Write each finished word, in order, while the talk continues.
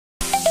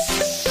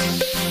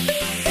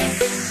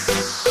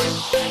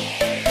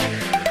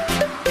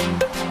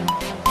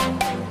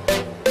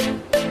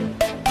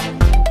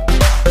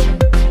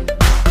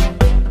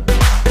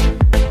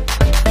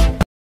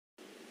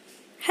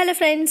Hello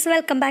friends,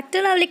 welcome back to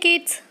lovely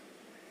kids.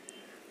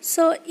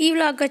 So ఈ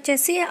vlog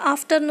వచ్చేసి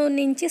afternoon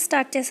నుంచి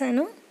start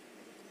చేశాను.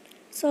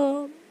 సో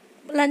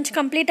లంచ్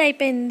కంప్లీట్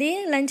అయిపోయింది.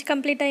 లంచ్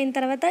కంప్లీట్ అయిన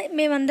తర్వాత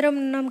మేమందరం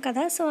ఉన్నాం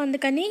కదా, సో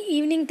అందుకని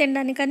ఈవినింగ్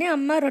తినడానికని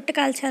అమ్మ రొట్టె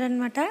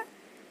కాల్చారనమాట.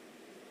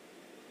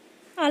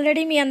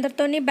 ఆల్రెడీ మీ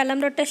అందరితోని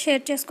బెల్లం రొట్టె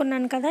షేర్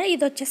చేసుకున్నాను కదా,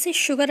 ఇది వచ్చేసి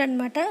షుగర్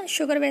అనమాట.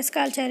 షుగర్ వేసి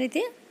కాల్చారు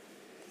ఇది.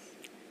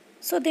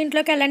 సో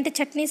దీంట్లోకి ఎలాంటి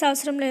చట్నీస్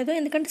అవసరం లేదు,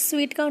 ఎందుకంటే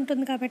స్వీట్గా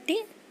ఉంటుంది కాబట్టి.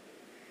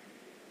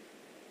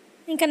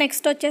 ఇంకా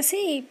నెక్స్ట్ వచ్చేసి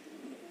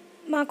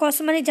మా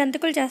కోసమని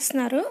జంతికలు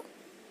చేస్తున్నారు.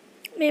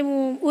 మేము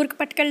ఊరికి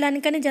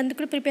పట్టుకెళ్ళడానికని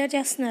జంతికలు ప్రిపేర్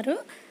చేస్తున్నారు.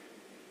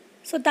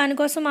 సో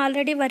దానికోసం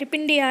ఆల్రెడీ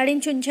వరిపిండి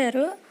ఆడించి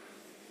ఉంచారు.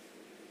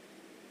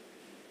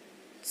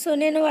 సో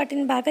నేను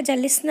వాటిని బాగా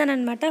జల్లిస్తున్నాను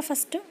అనమాట.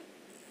 ఫస్ట్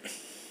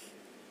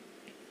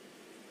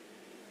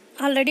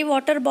ఆల్రెడీ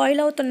వాటర్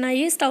బాయిల్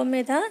అవుతున్నాయి స్టవ్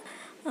మీద.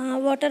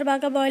 వాటర్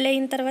బాగా బాయిల్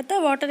అయిన తర్వాత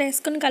వాటర్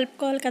వేసుకుని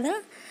కలుపుకోవాలి కదా.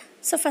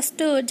 సో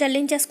ఫస్ట్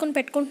జల్లించేసుకుని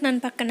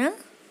పెట్టుకుంటున్నాను పక్కన.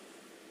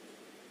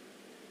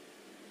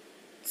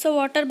 సో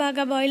వాటర్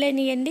బాగా బాయిల్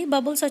అయినాయండి.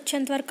 బబుల్స్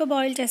వచ్చేంత వరకు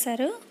బాయిల్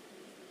చేశారు.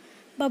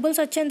 బబుల్స్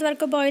వచ్చేంత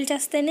వరకు బాయిల్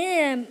చేస్తేనే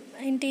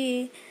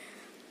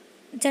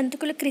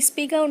జంతికలు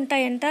క్రిస్పీగా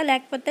ఉంటాయంట,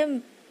 లేకపోతే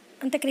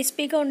అంత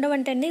క్రిస్పీగా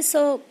ఉండవంటండి. సో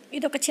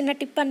ఇది ఒక చిన్న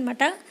టిప్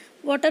అనమాట.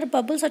 వాటర్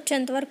బబుల్స్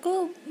వచ్చేంత వరకు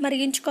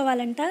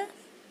మరిగించుకోవాలంట.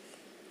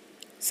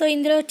 సో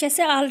ఇందులో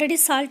వచ్చేసి ఆల్రెడీ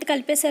సాల్ట్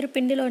కలిపేశారు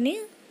పిండిలోని,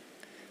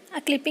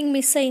 ఆ క్లిప్పింగ్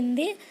మిస్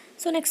అయింది.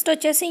 సో నెక్స్ట్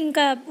వచ్చేసి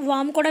ఇంకా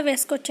వామ్ కూడా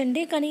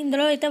వేసుకోవచ్చండి, కానీ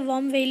ఇందులో అయితే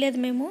వామ్ వేయలేదు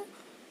మేము,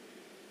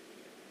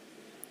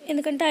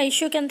 ఎందుకంటే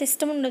ఐషుకి అంత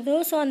ఇష్టం ఉండదు.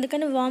 సో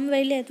అందుకని వామ్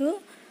వేయలేదు.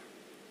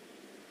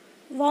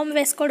 వామ్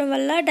వేసుకోవడం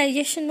వల్ల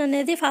డైజెషన్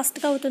అనేది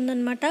ఫాస్ట్గా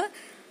అవుతుందన్నమాట.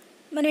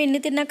 మనం ఎన్ని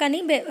తిన్నా కానీ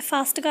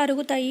ఫాస్ట్గా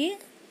అరుగుతాయి.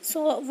 సో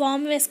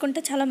వామ్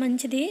వేసుకుంటే చాలా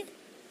మంచిది.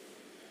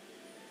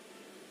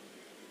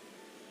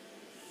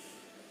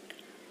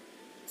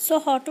 సో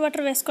హాట్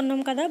వాటర్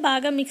వేసుకున్నాం కదా,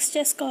 బాగా మిక్స్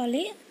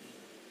చేసుకోవాలి.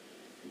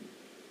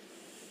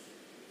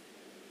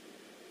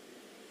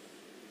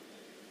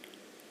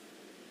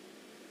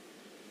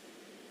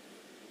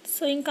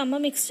 సో ఇంకా అమ్మ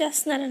మిక్స్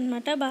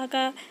చేస్తున్నారనమాట.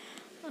 బాగా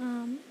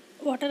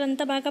వాటర్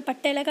అంతా బాగా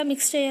పట్టేలాగా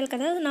మిక్స్ చేయాలి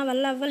కదా, నా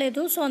వల్ల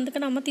అవ్వలేదు. సో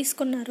అందుకని అమ్మ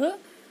తీసుకున్నారు.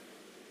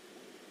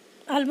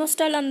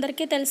 ఆల్మోస్ట్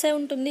వాళ్ళందరికీ తెలిసే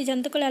ఉంటుంది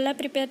జంతికలు ఎలా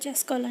ప్రిపేర్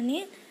చేసుకోవాలని.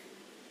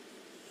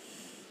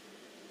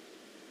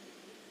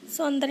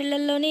 సో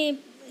అందరిళ్ళల్లోని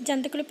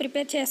జంతికలు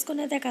ప్రిపేర్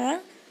చేసుకునేదే కదా.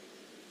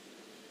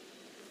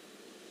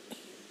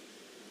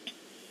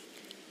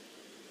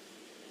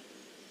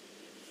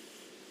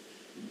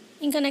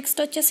 ఇంకా నెక్స్ట్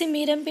వచ్చేసి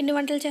మీరేం పిండి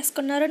వంటలు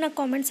చేసుకున్నారో నాకు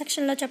కామెంట్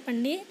సెక్షన్లో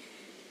చెప్పండి.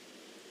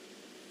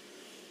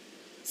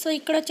 సో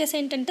ఇక్కడ వచ్చేసి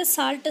ఏంటంటే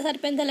సాల్ట్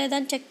సరిపోయిందా లేదా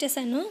అని చెక్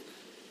చేశాను,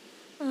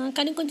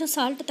 కానీ కొంచెం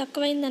సాల్ట్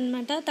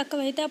తక్కువైందనమాట.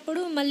 తక్కువైతే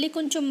అప్పుడు మళ్ళీ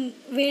కొంచెం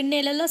వేడి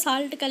నీళ్ళలో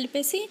సాల్ట్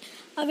కలిపేసి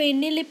ఆ వేడి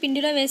నీళ్ళు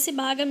పిండిలో వేసి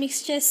బాగా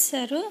మిక్స్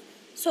చేశారు.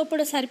 సో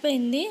ఇప్పుడు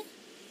సరిపోయింది.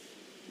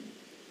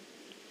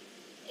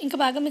 ఇంకా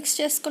బాగా మిక్స్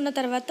చేసుకున్న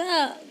తర్వాత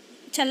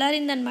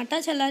చల్లారిందనమాట.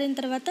 చల్లారిన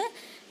తర్వాత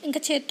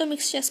ఇంకా చేత్తో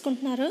మిక్స్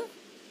చేసుకుంటున్నారు.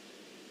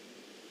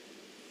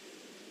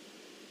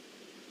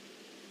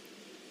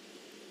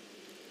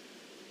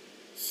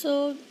 సో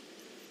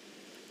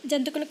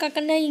జంతికలు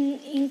కాకుండా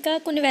ఇంకా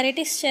కొన్ని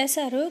వెరైటీస్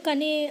చేశారు,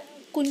 కానీ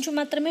కొంచెం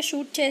మాత్రమే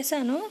షూట్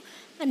చేశాను,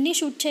 అన్నీ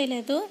షూట్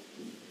చేయలేదు.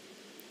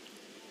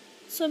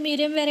 సో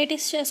మీరేం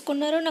వెరైటీస్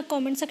చేసుకున్నారో నాకు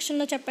కామెంట్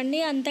సెక్షన్లో చెప్పండి.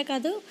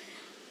 అంతేకాదు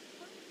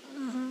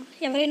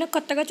ఎవరైనా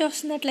కొత్తగా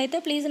చూస్తున్నట్లయితే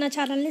ప్లీజ్ నా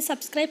ఛానల్ని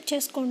సబ్స్క్రైబ్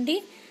చేసుకోండి.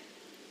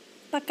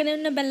 పక్కనే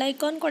ఉన్న బెల్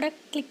ఐకాన్ కూడా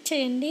క్లిక్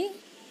చేయండి.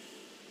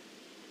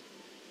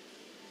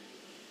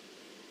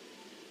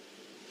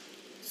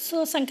 సో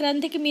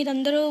సంక్రాంతికి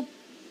మీరందరూ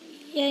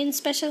ఏం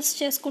స్పెషల్స్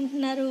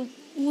చేసుకుంటున్నారు,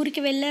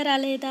 ఊరికి వెళ్ళారా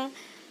లేదా,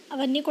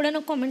 అవన్నీ కూడా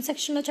నాకు కామెంట్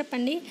సెక్షన్లో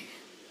చెప్పండి.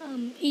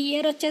 ఈ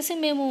ఇయర్ వచ్చేసి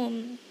మేము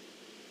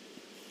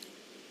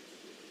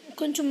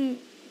కొంచెం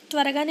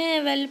త్వరగానే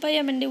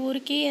వెళ్ళిపోయామండి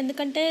ఊరికి,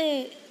 ఎందుకంటే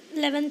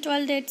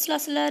 11-12 డేట్స్లో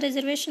అసలు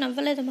రిజర్వేషన్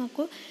అవ్వలేదు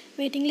మాకు.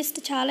 వెయిటింగ్ లిస్ట్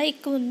చాలా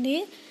ఎక్కువ ఉంది.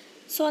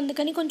 సో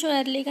అందుకని కొంచెం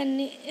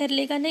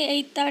ఎర్లీగానే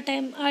 8th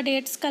ఆ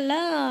డేట్స్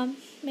కల్లా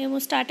మేము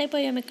స్టార్ట్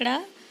అయిపోయాము ఇక్కడ.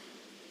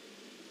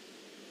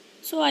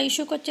 సో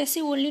ఐషుకి వచ్చేసి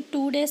ఓన్లీ 2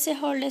 డేసే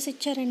హాలిడేస్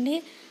ఇచ్చారండి.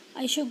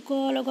 ఐషు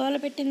గోల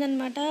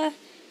పెట్టిందనమాట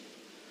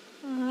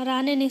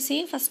రానేసి.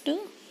 ఫస్ట్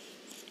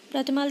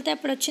బ్రతిమాలితే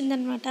అప్పుడు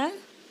వచ్చిందనమాట.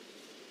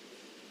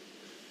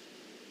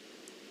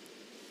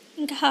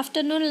 ఇంకా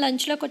ఆఫ్టర్నూన్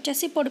లంచ్లోకి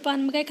వచ్చేసి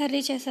పొడిపానపకాయ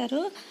కర్రీ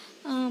చేశారు.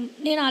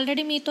 నేను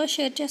ఆల్రెడీ మీతో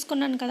షేర్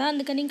చేసుకున్నాను కదా,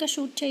 అందుకని ఇంకా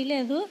షూట్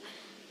చేయలేదు.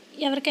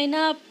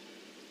 ఎవరికైనా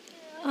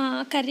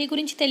కర్రీ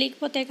గురించి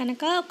తెలియకపోతే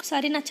కనుక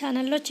ఒకసారి నా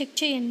ఛానల్లో చెక్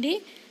చేయండి,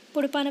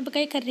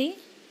 పొడిపానపకాయ కర్రీ.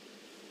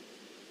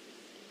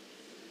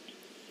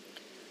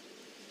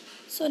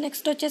 సో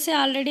నెక్స్ట్ వచ్చేసి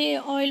ఆల్రెడీ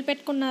ఆయిల్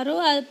పెట్టుకున్నారు,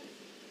 అది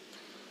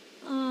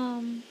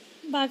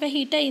బాగా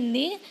హీట్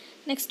అయింది.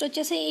 నెక్స్ట్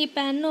వచ్చేసి ఈ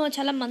ప్యాన్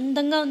చాలా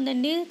మందంగా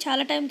ఉందండి,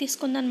 చాలా టైం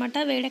తీసుకుందనమాట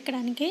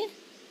వేడెక్కడానికి.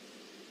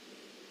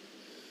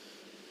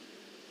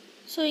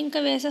 సో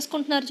ఇంకా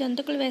వేసేసుకుంటున్నారు,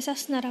 జంతికలు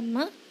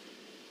వేసేస్తున్నారమ్మ.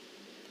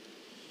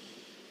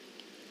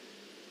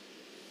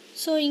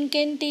 సో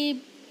ఇంకేంటి,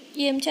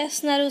 ఏం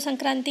చేస్తున్నారు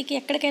సంక్రాంతికి,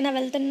 ఎక్కడికైనా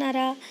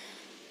వెళ్తున్నారా,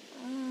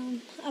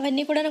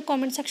 అవన్నీ కూడా నాకు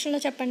కామెంట్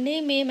సెక్షన్లో చెప్పండి.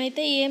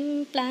 మేమైతే ఏం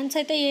ప్లాన్స్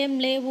అయితే ఏం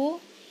లేవు,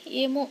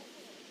 ఏమో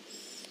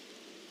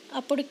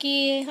అప్పటికి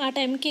ఆ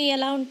టైంకి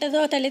ఎలా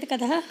ఉంటుందో తెలియదు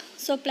కదా.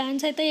 సో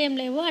ప్లాన్స్ అయితే ఏం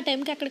లేవు. ఆ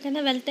టైంకి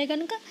ఎక్కడికైనా వెళ్తే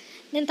కనుక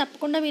నేను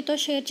తప్పకుండా మీతో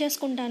షేర్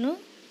చేసుకుంటాను.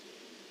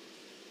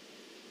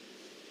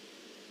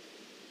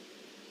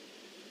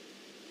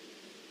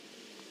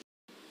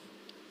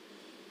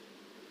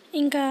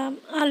 ఇంకా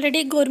ఆల్రెడీ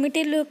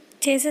గోరుమిటీలు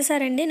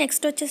చేసేసారండి.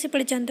 నెక్స్ట్ వచ్చేసి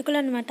ఇప్పుడు జంతికలు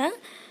అనమాట.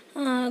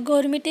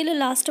 గోరుమిటీలు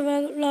లాస్ట్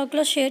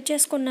వ్లాగ్లో షేర్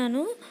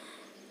చేసుకున్నాను.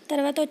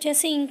 తర్వాత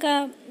వచ్చేసి ఇంకా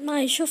మా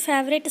issue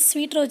favourite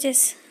sweet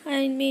roses, I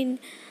mean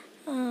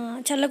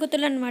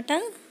చల్లగుత్తులు అనమాట.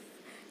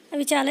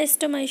 అవి చాలా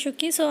ఇష్టం మా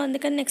ఇష్యూకి. సో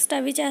అందుకని నెక్స్ట్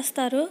అవి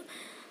చేస్తారు.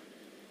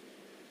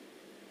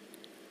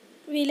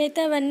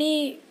 వీలైతే అవన్నీ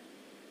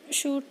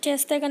షూట్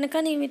చేస్తే కనుక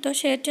నేను మీతో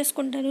షేర్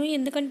చేసుకుంటాను.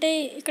 ఎందుకంటే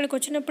ఇక్కడికి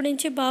వచ్చినప్పటి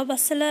నుంచి బాబు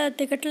అస్సలు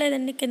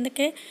దిగట్లేదండి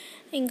కిందకే,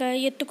 ఇంకా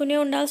ఎత్తుకునే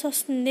ఉండాల్సి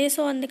వస్తుంది.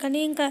 సో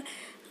అందుకని ఇంకా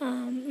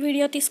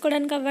వీడియో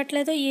తీసుకోవడానికి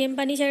అవ్వట్లేదు, ఏం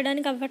పని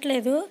చేయడానికి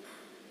అవ్వట్లేదు.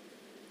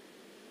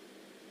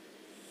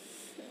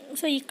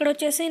 సో ఇక్కడ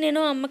వచ్చేసి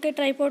నేను అమ్మకి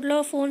ట్రైపోడ్లో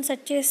ఫోన్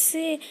సెట్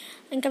చేసి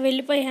ఇంకా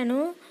వెళ్ళిపోయాను.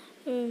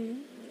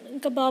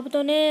 ఇంకా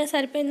బాబుతోనే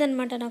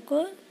సరిపోయిందనమాట నాకు.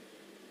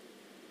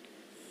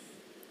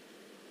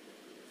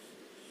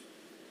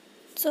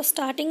 సో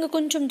స్టార్టింగ్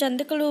కొంచెం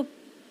జంతికలు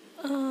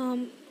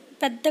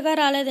పెద్దగా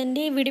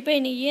రాలేదండి,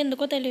 విడిపోయినాయి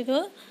ఎందుకో తెలీదు.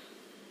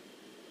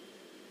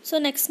 సో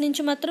నెక్స్ట్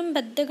నుంచి మాత్రం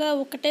పెద్దగా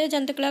ఒకటే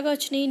జంతికలాగా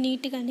వచ్చినాయి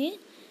నీట్గాని.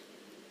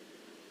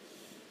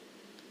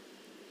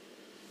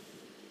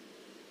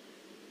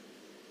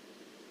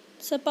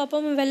 సో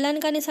పాపం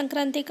వెళ్ళాను కానీ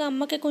సంక్రాంతికి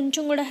అమ్మకి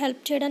కొంచెం కూడా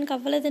హెల్ప్ చేయడానికి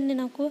అవ్వలేదండి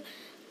నాకు.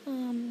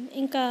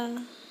 ఇంకా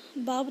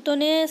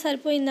బాబుతోనే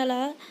సరిపోయింది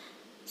అలా.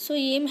 సో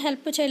ఏం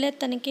హెల్ప్ చేయలేదు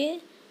తనకి.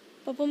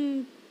 పాపం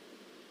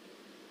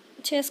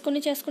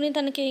చేసుకుని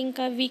తనకి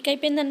ఇంకా వీక్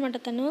అయిపోయింది అనమాట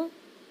తను.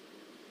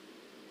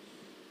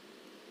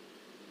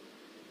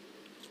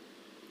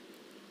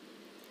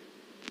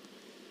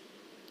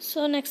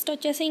 సో నెక్స్ట్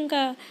వచ్చేసి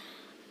ఇంకా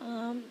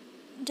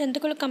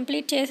జంతికలు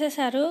కంప్లీట్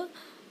చేసేసారు,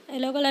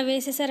 ఎలాగోలా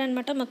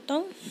వేసేసారనమాట మొత్తం.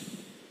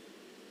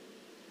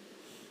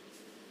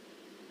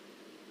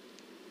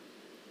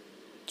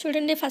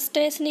 చూడండి ఫస్ట్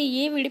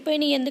వేసినవి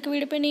విడిపోయినాయి, ఎందుకు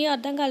విడిపోయినాయో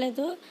అర్థం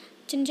కాలేదు.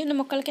 చిన్న చిన్న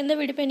మొక్కల కింద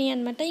విడిపోయినాయి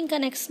అనమాట. ఇంకా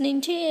నెక్స్ట్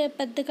నుంచి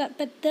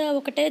పెద్ద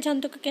ఒకటే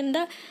జంతుకు కింద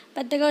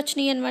పెద్దగా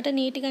వచ్చినాయి అనమాట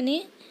నీట్గాని.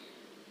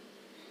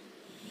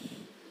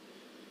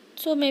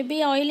 సో మేబీ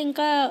ఆయిల్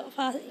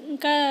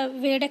ఇంకా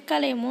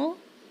వేడెక్కాలేమో,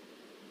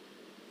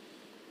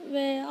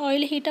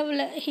 ఆయిల్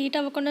హీట్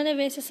అవ్వకుండానే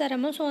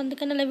వేసేసారేమో. సో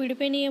అందుకని అలా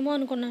విడిపోయినాయేమో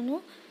అనుకున్నాను.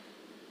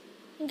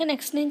 ఇంకా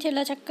నెక్స్ట్ నుంచి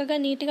ఇలా చక్కగా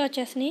నీట్గా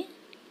వచ్చేసినాయి.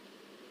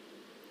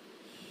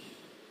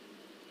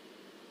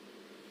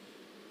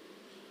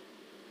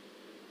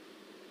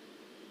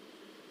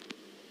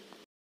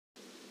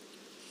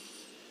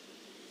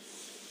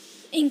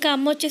 ఇంకా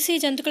అమ్మ వచ్చేసి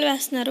జంతికలు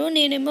వేస్తున్నారు,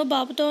 నేనేమో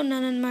బాబుతో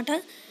ఉన్నానన్నమాట.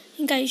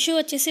 ఇంకా ఇష్యూ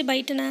వచ్చేసి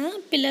బయటన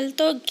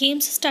పిల్లలతో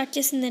గేమ్స్ స్టార్ట్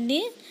చేసిందండి.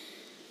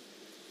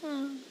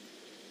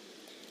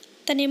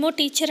 తనేమో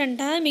టీచర్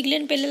అంట,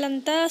 మిగిలిన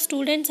పిల్లలంతా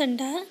స్టూడెంట్స్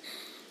అంట.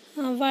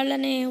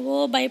 వాళ్ళని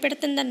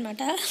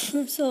భయపెడుతుందన్నమాట.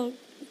 సో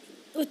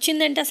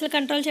వచ్చిందంటే అసలు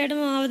కంట్రోల్ చేయడం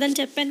అవ్వదని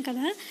చెప్పాను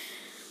కదా.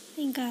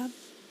 ఇంకా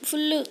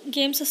ఫుల్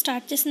గేమ్స్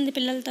స్టార్ట్ చేసింది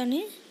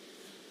పిల్లలతోని.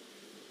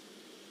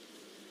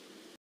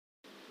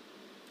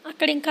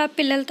 అక్కడ ఇంకా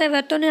పిల్లలతో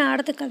ఎవరితోనే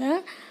ఆడదు కదా.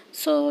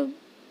 సో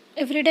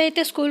ఎవ్రీడే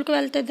అయితే స్కూల్కి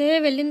వెళ్తుంది,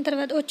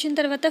 వచ్చిన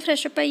తర్వాత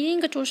ఫ్రెష్ అప్ అయ్యి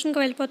ఇంకా ట్యూషన్కి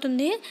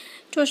వెళ్ళిపోతుంది.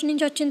 ట్యూషన్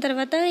నుంచి వచ్చిన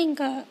తర్వాత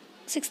ఇంకా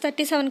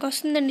 6:30, 7కి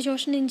వస్తుందండి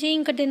ట్యూషన్ నుంచి.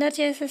 ఇంకా డిన్నర్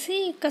చేసేసి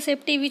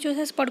కాసేపు టీవీ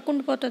చూసేసి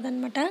పడుకుంటూ పోతుంది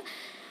అనమాట.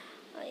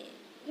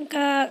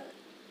 ఇంకా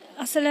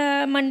అసలు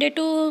మండే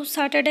టు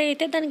సాటర్డే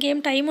అయితే దానికి ఏం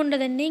టైం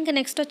ఉండదండి. ఇంకా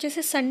నెక్స్ట్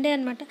వచ్చేసి సండే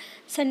అనమాట.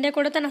 సండే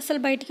కూడా తను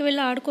అసలు బయటికి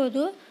వెళ్ళి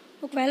ఆడుకోదు.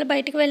 ఒకవేళ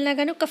బయటికి వెళ్ళినా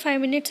కానీ ఒక 5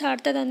 minutes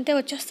ఆడుతుంది, అంతే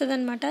వచ్చేస్తుంది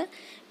అనమాట.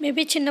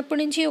 మేబీ చిన్నప్పటి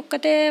నుంచి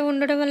ఒక్కతే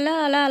ఉండడం వల్ల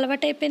అలా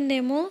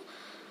అలవాటైపోయిందేమో.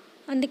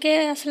 అందుకే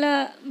అసలు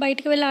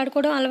బయటికి వెళ్ళి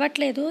ఆడుకోవడం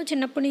అలవాట్లేదు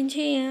చిన్నప్పటి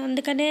నుంచి.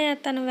 అందుకనే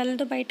తను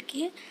వెళ్ళదు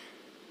బయటికి,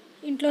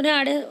 ఇంట్లోనే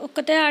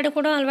ఒక్కతే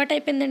ఆడుకోవడం అలవాటు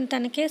అయిపోయిందండి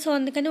తనకి. సో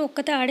అందుకని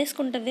ఒక్కతే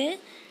ఆడేసుకుంటుంది.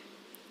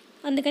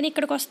 అందుకని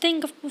ఇక్కడికి వస్తే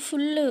ఇంకా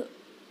ఫుల్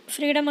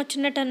ఫ్రీడమ్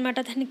వచ్చినట్టు అనమాట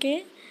తనకి.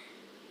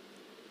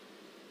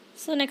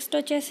 సో నెక్స్ట్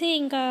వచ్చేసి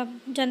ఇంకా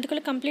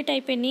జంతికలు కంప్లీట్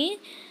అయిపోయినాయి.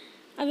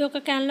 అవి ఒక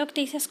క్యాన్లోకి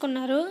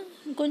తీసేసుకున్నారు,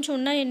 కొంచెం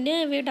ఉన్నాయండి,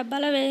 అవి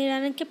డబ్బాలో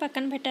వేయడానికి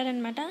పక్కన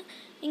పెట్టారనమాట.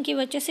 ఇంక ఇవి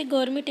వచ్చేసి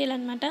గోరుమిటీలు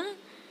అనమాట.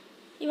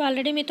 ఇవి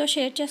ఆల్రెడీ మీతో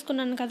షేర్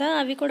చేసుకున్నాను కదా,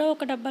 అవి కూడా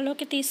ఒక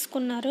డబ్బాలోకి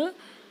తీసుకున్నారు.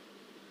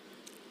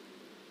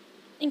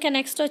 ఇంకా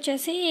నెక్స్ట్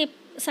వచ్చేసి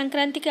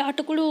సంక్రాంతికి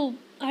అటుకులు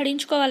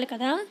ఆడించుకోవాలి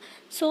కదా.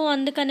 సో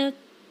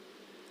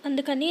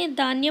అందుకని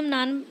ధాన్యం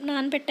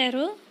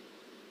నానబెట్టారు.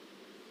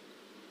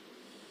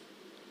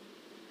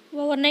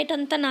 ఓవర్ నైట్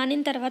అంతా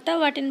నానిన తర్వాత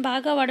వాటిని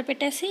బాగా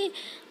వడపెట్టేసి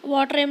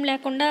వాటర్ ఏం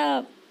లేకుండా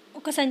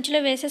ఒక సంచిలో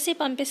వేసేసి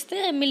పంపిస్తే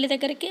మిల్లు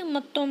దగ్గరికి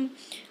మొత్తం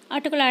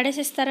అటుకులు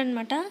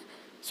ఆడేసిస్తారనమాట.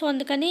 సో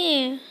అందుకని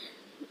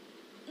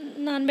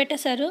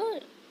నానబెట్టేశారు.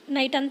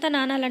 నైట్ అంతా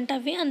నానాలంట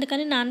అవి,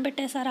 అందుకని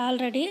నానబెట్టేశారు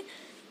ఆల్రెడీ.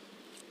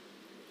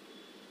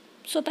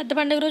 సో పెద్ద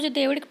పండుగ రోజు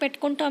దేవుడికి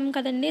పెట్టుకుంటాం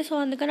కదండి. సో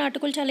అందుకని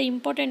అటుకులు చాలా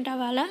ఇంపార్టెంట్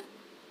అవ్వాలా.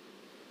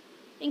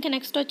 ఇంకా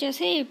నెక్స్ట్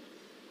వచ్చేసి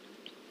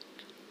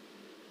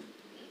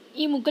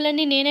ఈ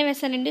ముగ్గులన్నీ నేనే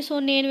వేసానండి. సో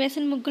నేను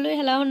వేసిన ముగ్గులు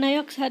ఎలా ఉన్నాయో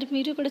ఒకసారి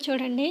మీరు కూడా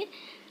చూడండి.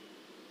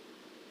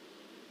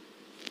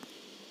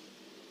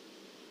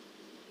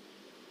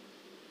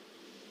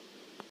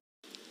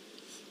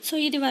 సో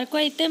ఇది వరకు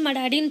అయితే మా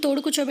డాడీని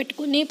తోడు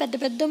కూర్చోబెట్టుకుని పెద్ద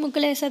పెద్ద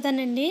ముగ్గులు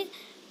వేసేదానండి.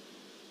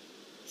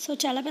 సో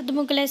చాలా పెద్ద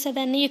ముగ్గులు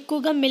వేసేదాన్ని.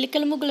 ఎక్కువగా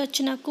మెలికల ముగ్గులు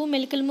వచ్చి నాకు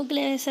మెలికల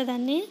ముగ్గులు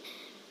వేసేదాన్ని.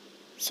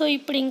 సో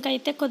ఇప్పుడు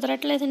ఇంకైతే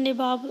కుదరట్లేదండి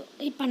బాబు.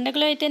 ఈ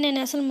పండగలో అయితే నేను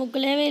అసలు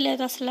ముగ్గులే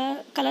వేయలేదు. అసలు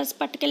కలర్స్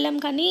పట్టుకెళ్ళాం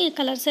కానీ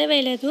కలర్సే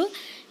వేయలేదు.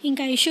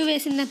 ఇంకా ఇష్యూ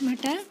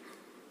వేసిందనమాట.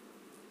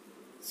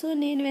 సో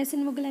నేను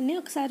వేసిన ముగ్గులన్నీ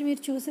ఒకసారి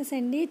మీరు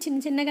చూసేసండి. చిన్న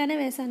చిన్నగానే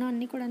వేసాను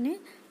అన్నీ కూడా.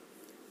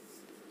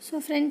 సో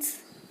ఫ్రెండ్స్,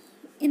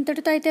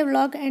 ఇంతటితో అయితే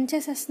వ్లాగ్ ఎండ్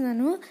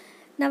చేసేస్తున్నాను.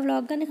 నా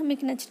వ్లాగ్ కనుక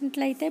మీకు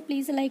నచ్చినట్లయితే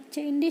ప్లీజ్ లైక్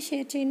చేయండి,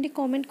 షేర్ చేయండి,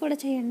 కామెంట్ కూడా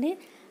చేయండి.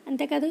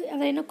 అంతేకాదు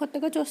ఎవరైనా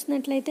కొత్తగా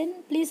చూస్తున్నట్లయితే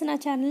ప్లీజ్ నా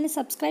ఛానల్ని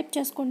సబ్స్క్రైబ్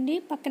చేసుకోండి.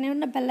 పక్కనే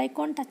ఉన్న బెల్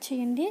ఐకాన్ టచ్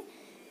చేయండి.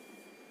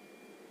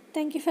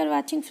 Thank you for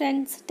watching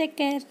friends. Take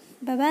care.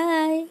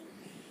 Bye.